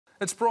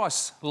It's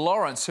Bryce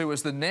Lawrence, who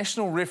is the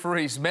National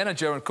Referees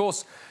Manager. And of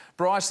course,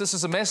 Bryce, this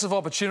is a massive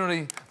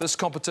opportunity, this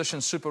competition,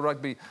 Super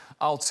Rugby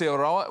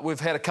Aotearoa. We've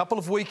had a couple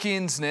of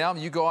weekends now.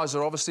 You guys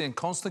are obviously in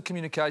constant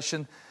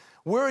communication.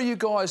 Where are you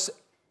guys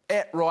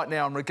at right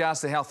now in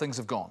regards to how things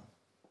have gone?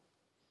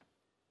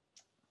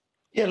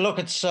 Yeah, look,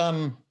 it's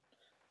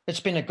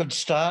been a good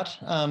start.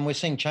 We're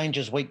seeing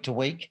changes week to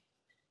week.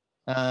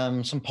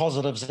 Some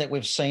positives that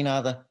we've seen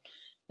are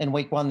in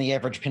week one, the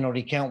average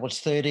penalty count was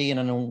 30, and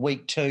in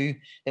week two,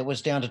 it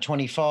was down to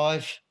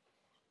 25.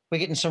 We're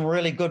getting some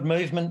really good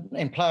movement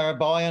and player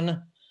buy-in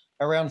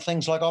around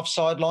things like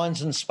offside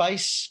lines and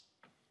space.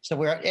 So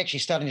we're actually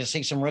starting to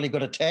see some really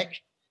good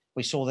attack.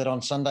 We saw that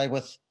on Sunday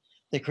with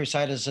the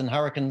Crusaders and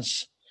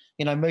Hurricanes,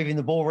 moving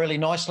the ball really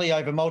nicely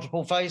over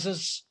multiple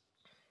phases.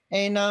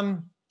 And,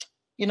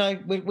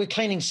 we're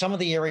cleaning some of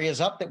the areas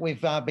up that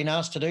we've been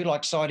asked to do,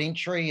 like side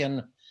entry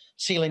and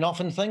sealing off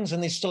and things.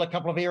 And there's still a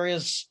couple of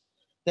areas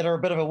that are a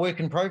bit of a work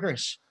in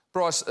progress.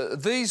 Bryce,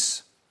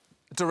 these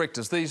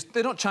directives,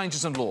 they're not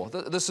changes in law.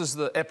 This is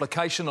the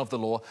application of the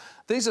law.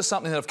 These are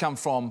something that have come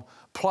from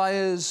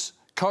players,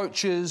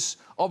 coaches,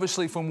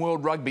 obviously from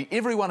World Rugby.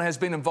 Everyone has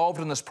been involved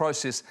in this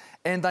process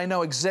and they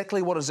know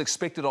exactly what is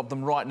expected of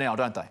them right now,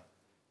 don't they?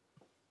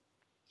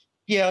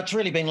 Yeah, it's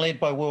really been led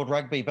by World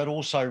Rugby, but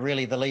also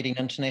really the leading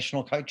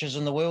international coaches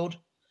in the world.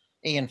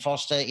 Ian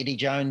Foster, Eddie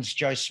Jones,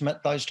 Joe Smith,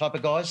 those type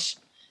of guys.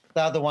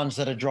 They're the ones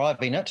that are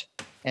driving it.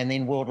 And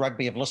then World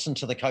Rugby have listened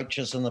to the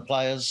coaches and the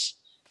players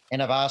and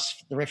have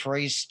asked the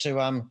referees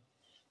to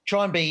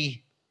try and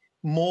be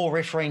more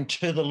refereeing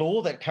to the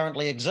law that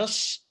currently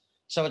exists.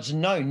 So it's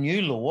no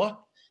new law.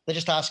 They're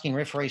just asking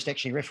referees to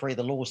actually referee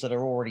the laws that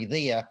are already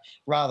there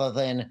rather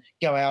than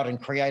go out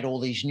and create all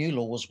these new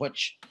laws,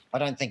 which I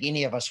don't think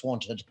any of us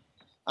wanted.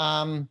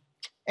 And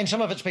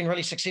some of it's been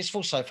really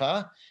successful so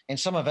far, and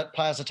some of it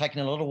players are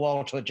taking a little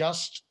while to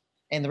adjust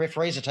and the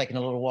referees are taking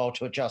a little while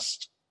to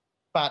adjust.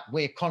 But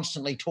we're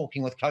constantly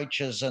talking with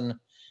coaches and,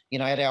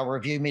 at our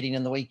review meeting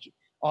in the week,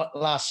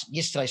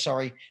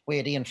 yesterday, we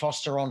had Ian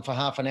Foster on for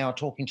half an hour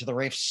talking to the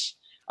refs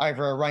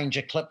over a range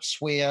of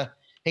clips where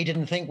he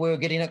didn't think we were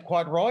getting it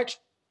quite right.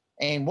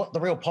 And what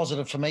the real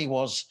positive for me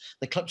was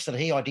the clips that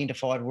he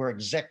identified were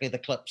exactly the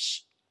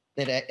clips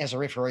that as a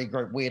referee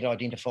group we had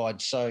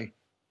identified. So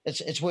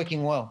it's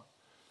working well.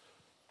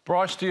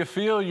 Bryce, do you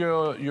feel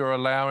you're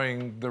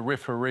allowing the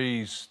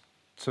referees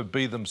to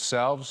be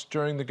themselves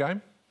during the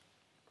game?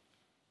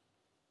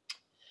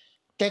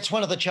 That's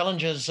one of the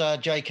challenges,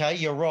 JK.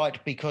 You're right,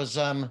 because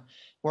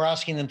we're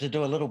asking them to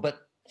do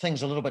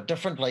things a little bit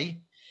differently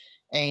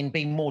and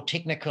be more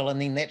technical,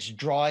 and then that's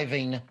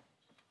driving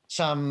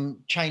some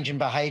change in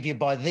behaviour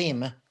by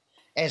them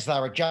as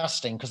they're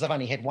adjusting, because they've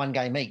only had one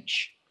game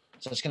each.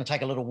 So it's going to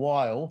take a little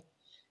while.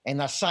 And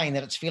they're saying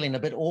that it's feeling a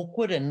bit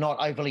awkward and not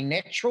overly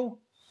natural.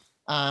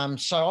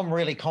 So I'm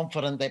really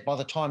confident that by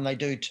the time they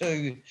do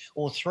 2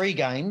 or 3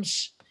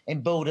 games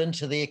and build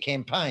into their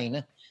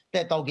campaign,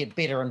 that they'll get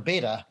better and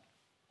better.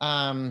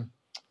 And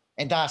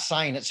they're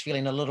saying it's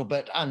feeling a little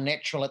bit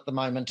unnatural at the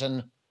moment.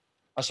 And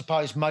I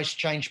suppose most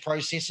change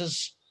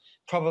processes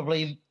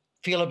probably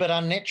feel a bit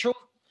unnatural.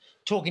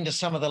 Talking to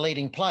some of the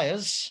leading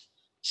players,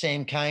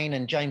 Sam Cane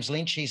and James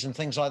Lynchies and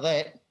things like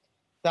that,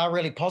 they're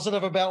really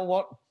positive about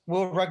what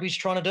World Rugby's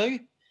trying to do.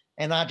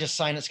 And they're just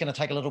saying it's going to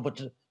take a little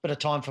bit of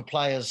time for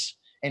players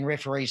and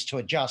referees to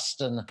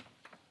adjust. And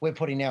we're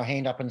putting our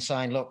hand up and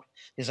saying, look,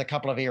 there's a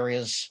couple of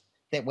areas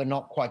that we're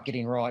not quite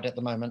getting right at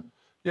the moment.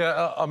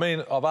 Yeah, I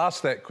mean, I've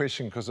asked that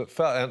question because it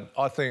felt, and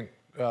I think,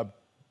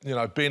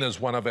 Ben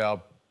is one of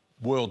our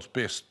world's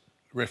best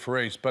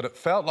referees, but it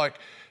felt like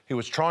he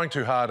was trying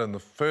too hard in the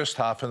first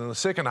half, and in the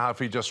second half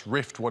he just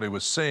reffed what he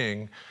was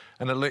seeing,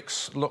 and it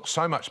looks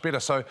so much better.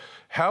 So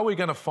how are we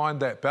going to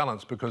find that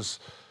balance? Because,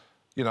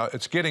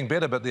 it's getting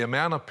better, but the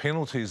amount of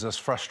penalties is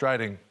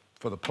frustrating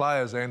for the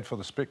players and for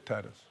the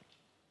spectators.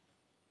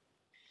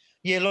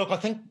 Yeah, look, I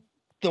think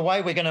the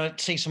way we're going to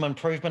see some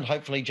improvement,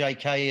 hopefully,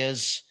 JK,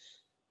 is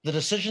the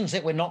decisions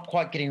that we're not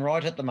quite getting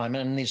right at the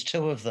moment, and there's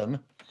 2 of them.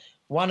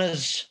 One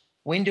is,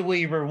 when do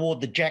we reward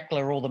the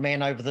jackler or the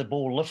man over the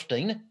ball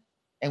lifting?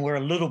 And we're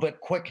a little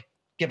bit quick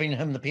giving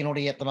him the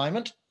penalty at the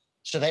moment.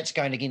 So that's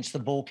going against the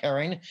ball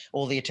carrying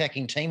or the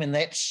attacking team, and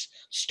that's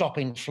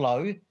stopping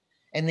flow.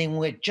 And then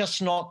we're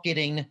just not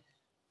getting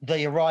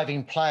the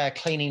arriving player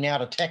cleaning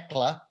out a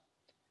tackler,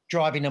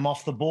 driving him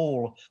off the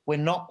ball. We're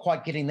not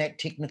quite getting that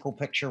technical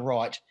picture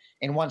right.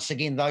 And once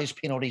again, those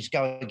penalties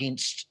go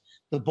against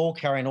the ball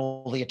carrying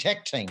or the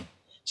attack team.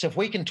 So if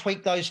we can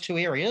tweak those 2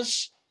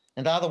 areas,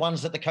 and they're the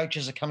ones that the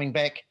coaches are coming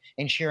back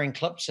and sharing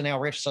clips and our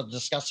refs are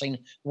discussing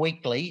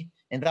weekly,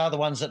 and they're the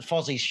ones that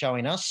Fozzie's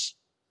showing us,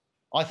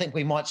 I think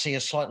we might see a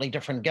slightly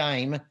different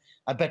game,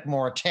 a bit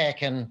more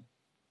attack. And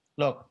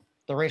look,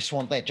 the refs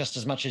want that just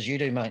as much as you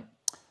do, mate.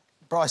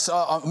 Bryce,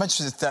 I'm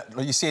interested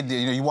that you said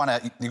you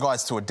want you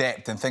guys to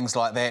adapt and things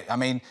like that. I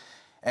mean,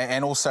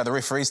 and also the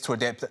referees to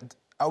adapt.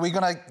 Are we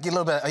going to get a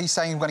little bit? Are you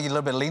saying we're going to get a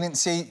little bit of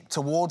leniency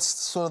towards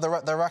sort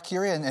of the ruck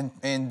area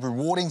and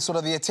rewarding sort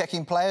of the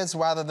attacking players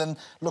rather than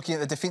looking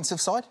at the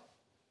defensive side?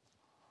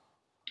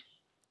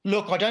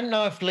 Look, I don't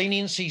know if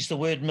leniency is the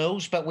word,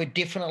 Mills, but we're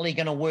definitely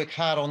going to work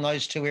hard on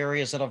those two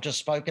areas that I've just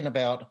spoken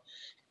about.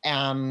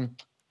 And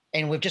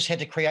we've just had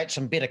to create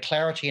some better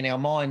clarity in our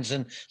minds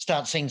and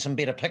start seeing some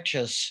better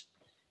pictures.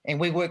 And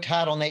we worked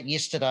hard on that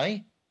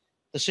yesterday.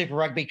 The Super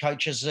Rugby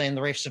coaches and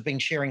the refs have been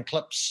sharing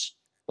clips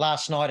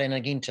last night and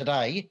again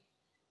today.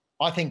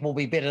 I think we'll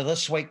be better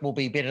this week, we'll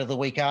be better the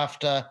week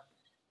after.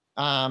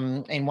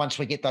 And once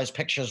we get those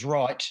pictures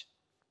right,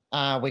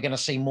 we're going to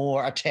see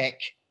more attack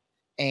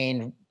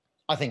and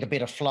I think a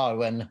better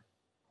flow. And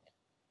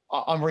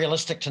I'm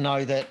realistic to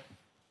know that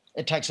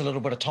it takes a little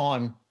bit of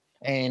time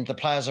and the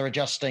players are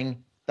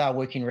adjusting. They're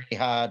working really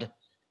hard.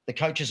 The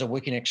coaches are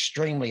working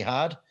extremely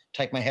hard.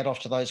 Take my hat off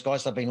to those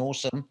guys. They've been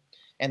awesome.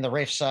 And the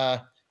refs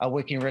are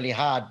working really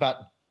hard.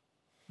 But,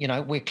 you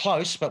know, we're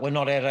close, but we're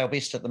not at our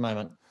best at the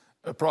moment.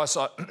 Bryce,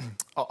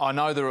 I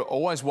know there are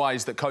always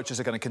ways that coaches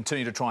are going to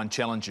continue to try and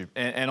challenge you.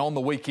 And on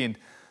the weekend,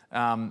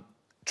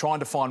 trying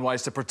to find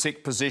ways to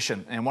protect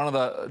possession. And one of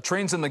the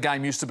trends in the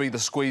game used to be the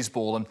squeeze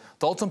ball. And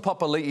Dalton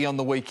Papali'i on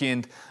the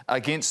weekend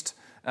against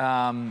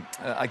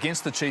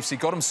the Chiefs, he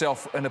got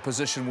himself in a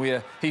position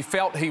where he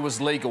felt he was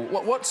legal.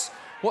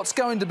 What's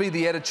going to be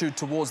the attitude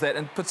towards that,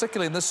 and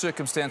particularly in this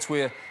circumstance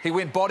where he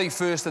went body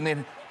first and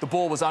then the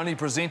ball was only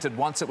presented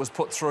once it was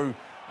put through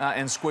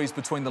and squeezed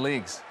between the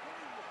legs?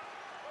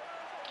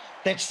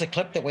 That's the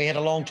clip that we had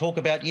a long talk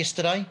about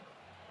yesterday,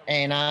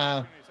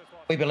 and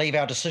we believe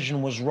our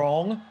decision was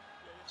wrong.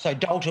 So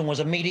Dalton was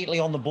immediately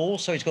on the ball,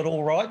 so he's got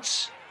all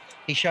rights.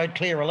 He showed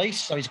clear release,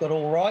 so he's got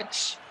all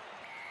rights.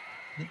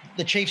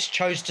 The Chiefs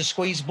chose to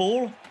squeeze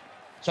ball,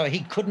 so he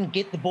couldn't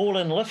get the ball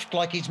in lift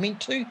like he's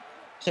meant to.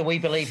 So we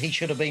believe he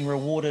should have been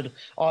rewarded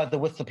either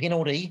with the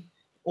penalty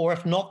or,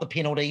 if not the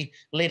penalty,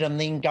 let him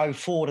then go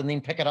forward and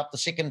then pick it up the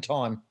second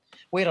time.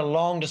 We had a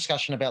long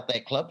discussion about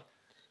that clip.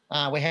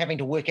 We're having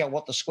to work out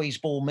what the squeeze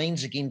ball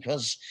means again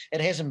because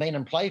it hasn't been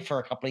in play for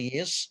a couple of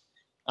years.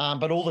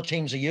 But all the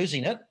teams are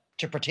using it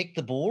to protect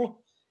the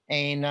ball.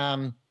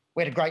 And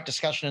we had a great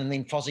discussion, and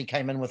then Fozzie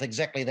came in with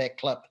exactly that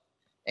clip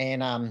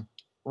and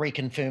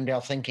reconfirmed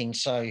our thinking.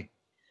 So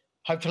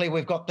hopefully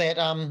we've got that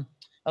a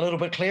little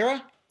bit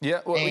clearer.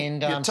 Yeah, well,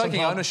 you're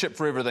taking ownership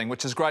for everything,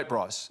 which is great,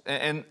 Bryce.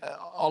 And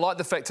I like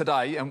the fact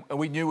today, and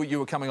we knew you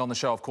were coming on the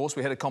show, of course,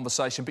 we had a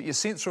conversation, but you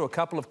sent through a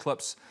couple of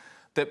clips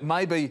that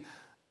maybe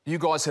you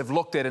guys have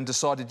looked at and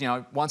decided, you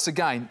know, once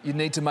again, you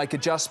need to make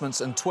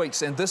adjustments and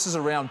tweaks, and this is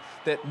around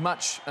that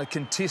much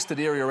contested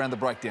area around the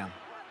breakdown.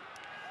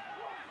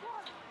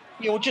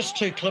 Yeah, well, just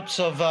two clips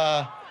of,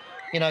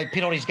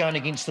 penalties going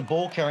against the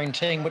ball-carrying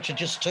team, which are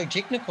just too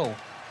technical.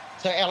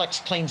 So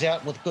Alex cleans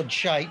out with good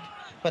shape,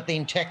 but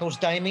then tackles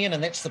Damien,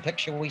 and that's the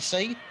picture we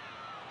see.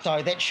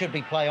 So that should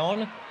be play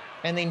on.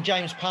 And then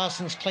James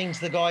Parsons cleans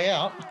the guy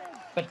out,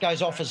 but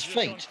goes off his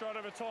feet.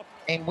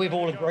 And we've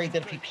all agreed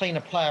that if you clean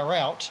a player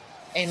out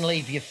and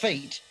leave your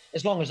feet,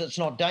 as long as it's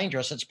not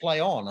dangerous, it's play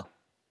on.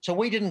 So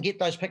we didn't get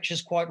those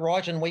pictures quite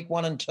right in week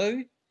 1 and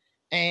 2.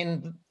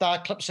 And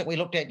the clips that we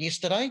looked at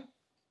yesterday,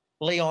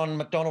 Leon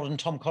McDonald and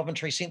Tom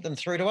Coventry sent them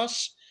through to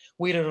us.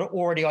 We had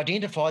already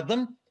identified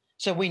them.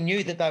 So we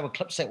knew that they were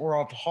clips that were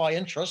of high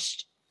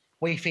interest.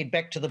 We fed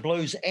back to the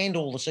Blues and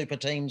all the super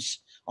teams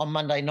on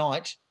Monday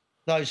night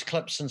those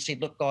clips and said,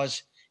 look,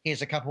 guys,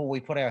 here's a couple. We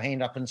put our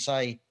hand up and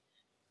say,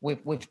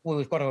 we've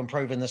got to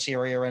improve in this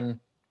area, and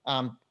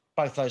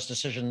both those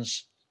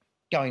decisions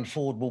going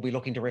forward will be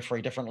looking to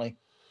referee differently.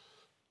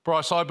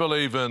 Bryce, I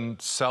believe in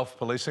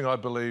self-policing. I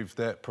believe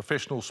that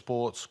professional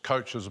sports,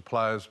 coaches and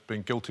players have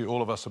been guilty,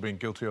 all of us have been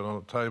guilty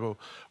on the table.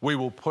 We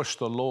will push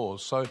the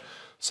laws. So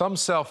some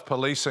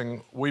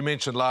self-policing, we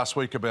mentioned last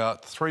week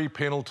about 3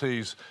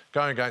 penalties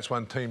going against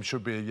one team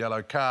should be a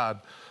yellow card,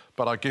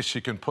 but I guess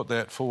you can put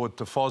that forward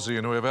to Fozzie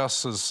and whoever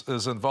else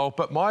is involved.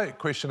 But my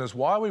question is,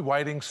 why are we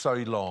waiting so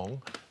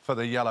long for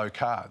the yellow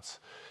cards?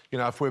 You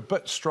know, if we're a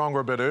bit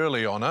stronger a bit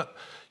early on it,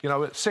 you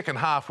know, second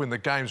half when the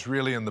game's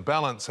really in the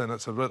balance and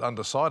it's a bit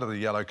undecided, the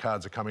yellow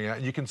cards are coming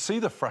out, you can see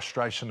the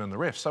frustration in the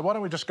refs. So why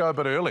don't we just go a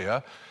bit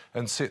earlier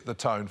and set the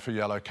tone for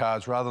yellow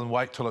cards rather than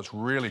wait till it's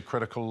really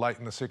critical late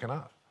in the second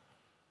half?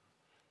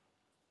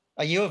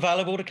 Are you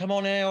available to come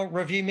on our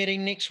review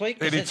meeting next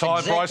week? Anytime,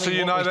 exactly, Bryce, so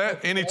you know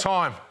that?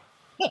 Anytime.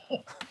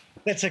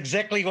 That's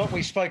exactly what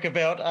we spoke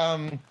about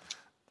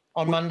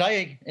on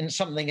Monday, and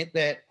something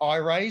that I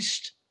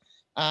raised.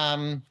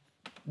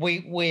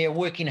 We're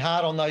working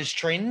hard on those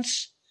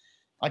trends.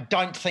 I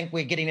don't think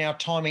we're getting our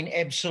timing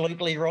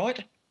absolutely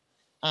right.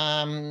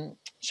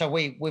 So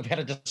we've had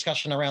a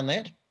discussion around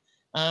that.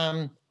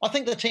 I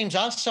think the teams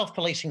are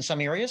self-policing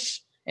some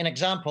areas. An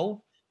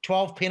example,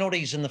 12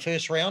 penalties in the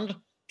first round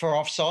for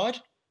offside.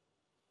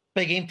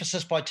 Big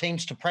emphasis by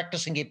teams to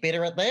practice and get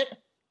better at that.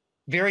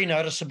 Very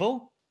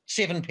noticeable.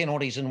 7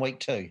 penalties in week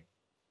 2.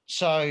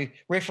 So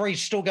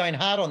referees still going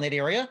hard on that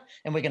area,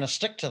 and we're going to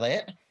stick to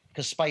that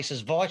because space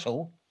is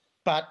vital,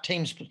 but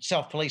teams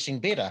self-policing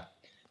better.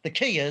 The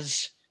key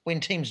is when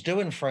teams do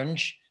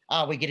infringe,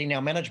 are we getting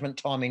our management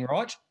timing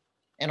right?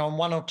 And on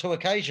 1 or 2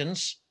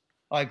 occasions,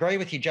 I agree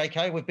with you,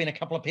 JK, we've been a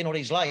couple of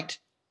penalties late,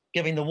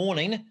 giving the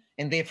warning,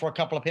 and therefore a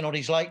couple of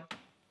penalties late,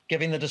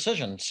 giving the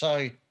decision.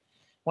 So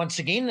once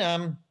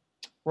again,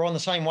 we're on the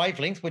same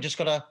wavelength. We've just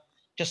got to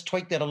just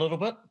tweak that a little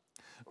bit.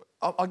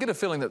 I get a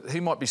feeling that he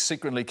might be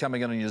secretly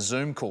coming in on your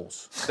Zoom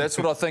calls. That's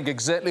what I think,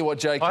 exactly what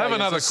JK is. I have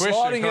another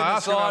question. Can I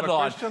ask another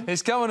question?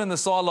 He's coming in the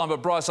sideline,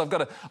 but Bryce, I've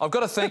got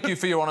to thank you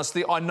for your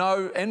honesty. I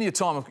know, and your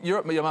time, you're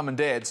at your mum and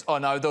dad's, I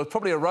know, there was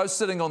probably a roast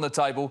sitting on the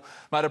table.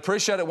 Mate, I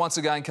appreciate it once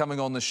again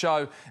coming on the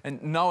show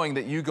and knowing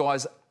that you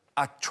guys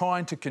are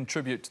trying to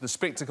contribute to the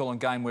spectacle and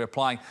game we're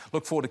playing.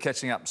 Look forward to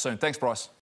catching up soon. Thanks, Bryce.